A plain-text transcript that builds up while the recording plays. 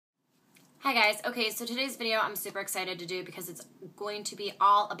Hi guys, okay, so today's video I'm super excited to do because it's going to be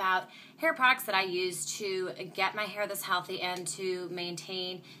all about hair products that I use to get my hair this healthy and to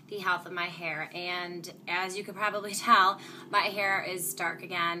maintain the health of my hair. And as you can probably tell, my hair is dark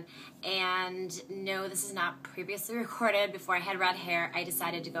again. And no, this is not previously recorded. Before I had red hair, I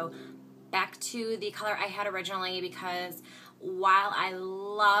decided to go back to the color I had originally because while I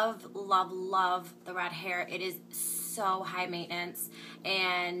love the red hair, it is so high maintenance,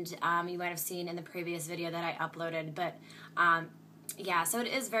 and you might have seen in the previous video that I uploaded, but yeah, so it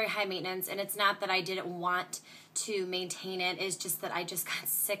is very high maintenance, and it's not that I didn't want to maintain it, it's just that I just got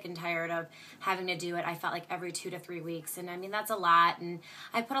sick and tired of having to do it. I felt like every 2 to 3 weeks, and I mean, that's a lot, and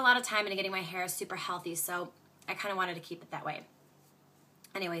I put a lot of time into getting my hair super healthy, so I kind of wanted to keep it that way.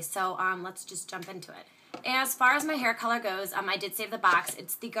 Anyway, so let's just jump into it. As far as my hair color goes, I did save the box.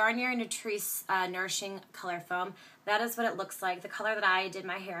 It's the Garnier Nutrisse Nourishing Color Foam. That is what it looks like. The color that I did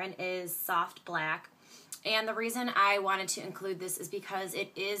my hair in is soft black. And the reason I wanted to include this is because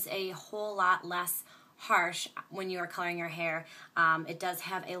it is a whole lot less harsh when you are coloring your hair. It does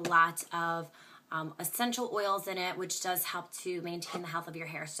have a lot of essential oils in it, which does help to maintain the health of your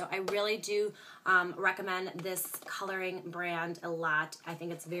hair. So I really do recommend this coloring brand a lot. I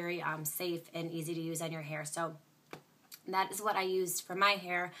think it's very safe and easy to use on your hair. So that is what I used for my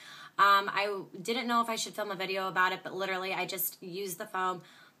hair. I didn't know if I should film a video about it, but literally I just used the foam,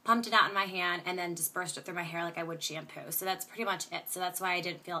 pumped it out in my hand, and then dispersed it through my hair like I would shampoo. So that's pretty much it. So that's why I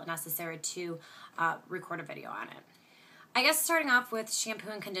didn't feel it necessary to record a video on it. I guess starting off with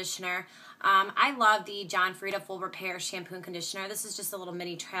shampoo and conditioner, I love the Freida Full Repair Shampoo and Conditioner. This is just a little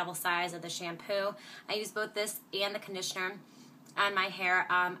mini travel size of the shampoo. I use both this and the conditioner on my hair.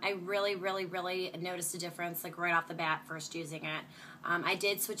 I really noticed a difference like right off the bat first using it. I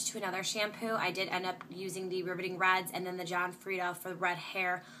did switch to another shampoo. I did end up using the Riveting Reds and then the Freida for the red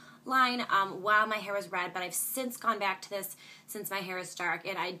hair line while my hair was red, but I've since gone back to this since my hair is dark,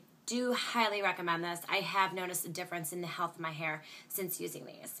 and I do highly recommend this. I have noticed a difference in the health of my hair since using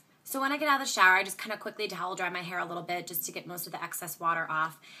these. So when I get out of the shower, I just kind of quickly towel dry my hair a little bit just to get most of the excess water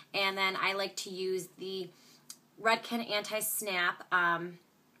off. And then I like to use the Redken Anti-Snap.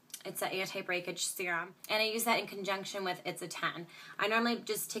 It's an anti-breakage serum. And I use that in conjunction with It's a 10. I normally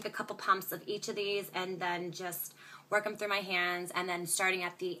just take a couple pumps of each of these and then just work them through my hands, and then starting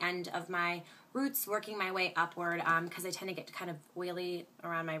at the end of my roots, working my way upward because I tend to get kind of oily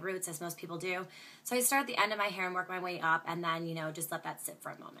around my roots, as most people do. So I start at the end of my hair and work my way up, and then, you know, just let that sit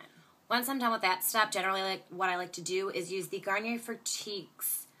for a moment. Once I'm done with that step, generally what I like to do is use the Garnier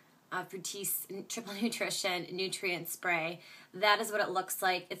Fructis Triple Nutrition Nutrient Spray. That is what it looks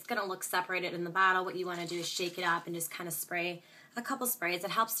like. It's going to look separated in the bottle. What you want to do is shake it up and just kind of spray a couple sprays.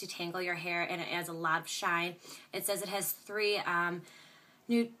 It helps detangle your hair, and it adds a lot of shine. It says it has 3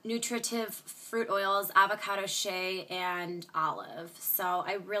 nutritive fruit oils: avocado, shea, and olive. So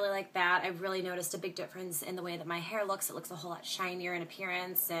I really like that. I've really noticed a big difference in the way that my hair looks. It looks a whole lot shinier in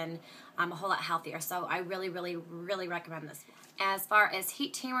appearance and a whole lot healthier. So I really recommend this. As far as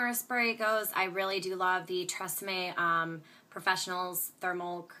heat tamer spray goes, I really do love the Tresseme Professionals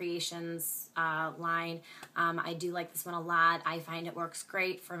Thermal Creations line. I do like this one a lot. I find it works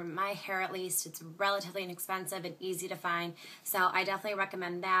great for my hair, at least. It's relatively inexpensive and easy to find, so I definitely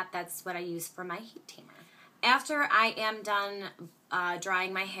recommend that. That's what I use for my heat tamer. After I am done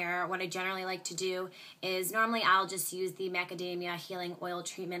drying my hair, what I generally like to do is normally I'll just use the Macademia Healing Oil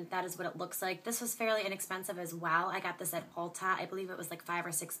treatment. That is what it looks like. This was fairly inexpensive as well. I got this at Ulta. I believe it was like $5 or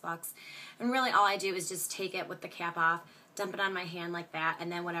 $6. And really all I do is just take it with the cap off, dump it on my hand like that,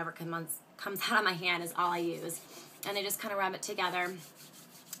 and then whatever comes out of my hand is all I use. And I just kind of rub it together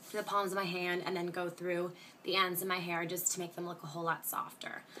to the palms of my hand and then go through the ends of my hair just to make them look a whole lot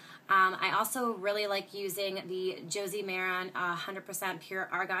softer. I also really like using the Jossie Marion 100% pure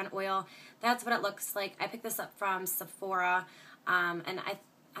Argon oil. That's what it looks like. I picked this up from Sephora, and I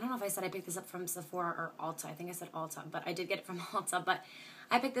don't know if I said I picked this up from Sephora or Ulta. I think I said Ulta, but I did get it from Ulta. But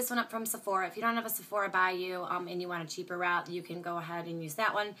I picked this one up from Sephora. If you don't have a Sephora by you and you want a cheaper route, you can go ahead and use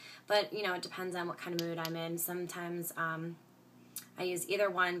that one. But, you know, it depends on what kind of mood I'm in. Sometimes I use either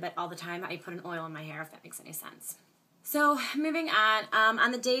one, but all the time I put an oil in my hair, if that makes any sense. So moving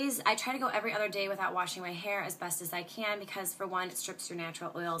on the days, I try to go every other day without washing my hair as best as I can because, for one, it strips your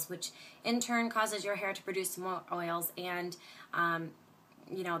natural oils, which in turn causes your hair to produce more oils, and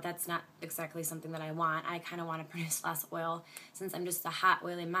you know, that's not exactly something that I want. I kind of want to produce less oil since I'm just a hot,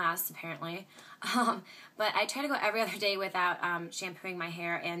 oily mess, apparently. But I try to go every other day without shampooing my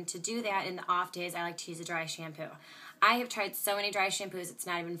hair, and to do that in the off days, I like to use a dry shampoo. I have tried so many dry shampoos, it's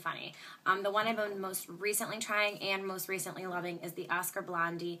not even funny. The one I've been most recently trying and most recently loving is the Osscar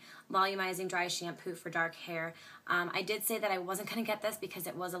Blondie Volumizing Dry Shampoo for dark hair. I did say that I wasn't going to get this because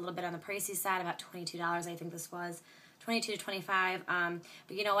it was a little bit on the pricey side, about $22 I think this was. 22 to 25,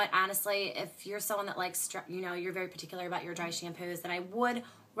 but you know what, honestly, if you're someone that likes, you're very particular about your dry shampoos, then I would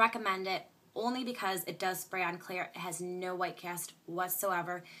recommend it only because it does spray on clear. It has no white cast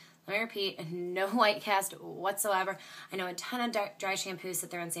whatsoever. Let me repeat, no white cast whatsoever. I know a ton of dry shampoos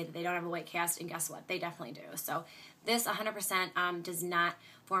sit there and say that they don't have a white cast, and guess what? They definitely do. So this 100% does not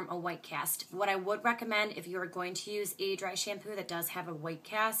form a white cast. What I would recommend if you're going to use a dry shampoo that does have a white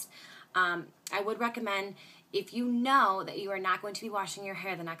cast, I would recommend, if you know that you are not going to be washing your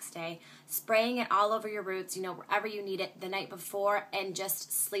hair the next day, spraying it all over your roots, wherever you need it the night before, and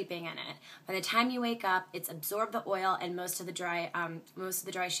just sleeping in it. By the time you wake up, it's absorbed the oil, and most of the dry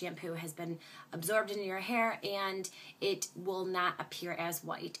shampoo has been absorbed into your hair, and it will not appear as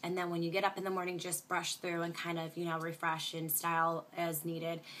white. And then when you get up in the morning, just brush through and kind of, refresh and style as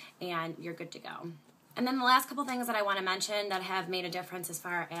needed, and you're good to go. And then the last couple things that I want to mention that have made a difference as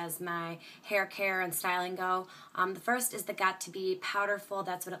far as my hair care and styling go. The first is the Got to Be Powderful.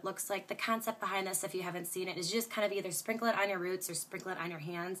 That's what it looks like. The concept behind this, if you haven't seen it, is just kind of either sprinkle it on your roots or sprinkle it on your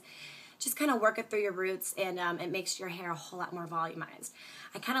hands. Just kind of work it through your roots, and it makes your hair a whole lot more volumized.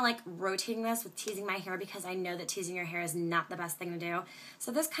 I kind of like rotating this with teasing my hair because I know that teasing your hair is not the best thing to do.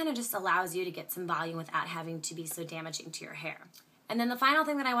 So this kind of just allows you to get some volume without having to be so damaging to your hair. And then the final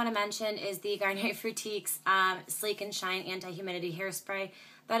thing that I want to mention is the Garnier Fructiques Sleek and Shine Anti-Humidity Hairspray.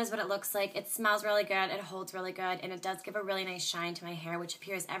 That is what it looks like. It smells really good, it holds really good, and it does give a really nice shine to my hair, which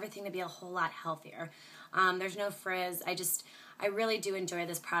appears everything to be a whole lot healthier. There's no frizz. I really do enjoy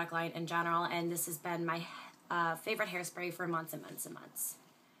this product line in general, and this has been my favorite hairspray for months and months and months.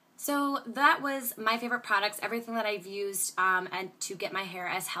 So that was my favorite products, everything that I've used and to get my hair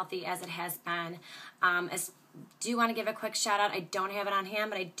as healthy as it has been. Do want to give a quick shout out. I don't have it on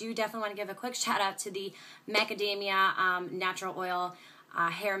hand, but I do definitely want to give a quick shout out to the Macademia Natural Oil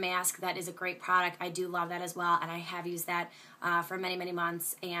hair mask. That is a great product. I do love that as well, and I have used that for many, many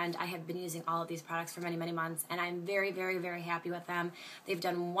months, and I have been using all of these products for many, many months, and I'm very, very, very happy with them. They've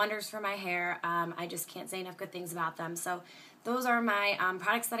done wonders for my hair. I just can't say enough good things about them. So those are my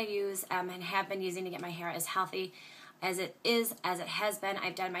products that I use and have been using to get my hair as healthy as it has been.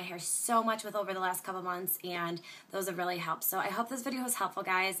 I've done my hair so much with over the last couple months, and those have really helped. So I hope this video was helpful,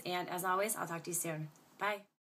 guys, and as always, I'll talk to you soon. Bye.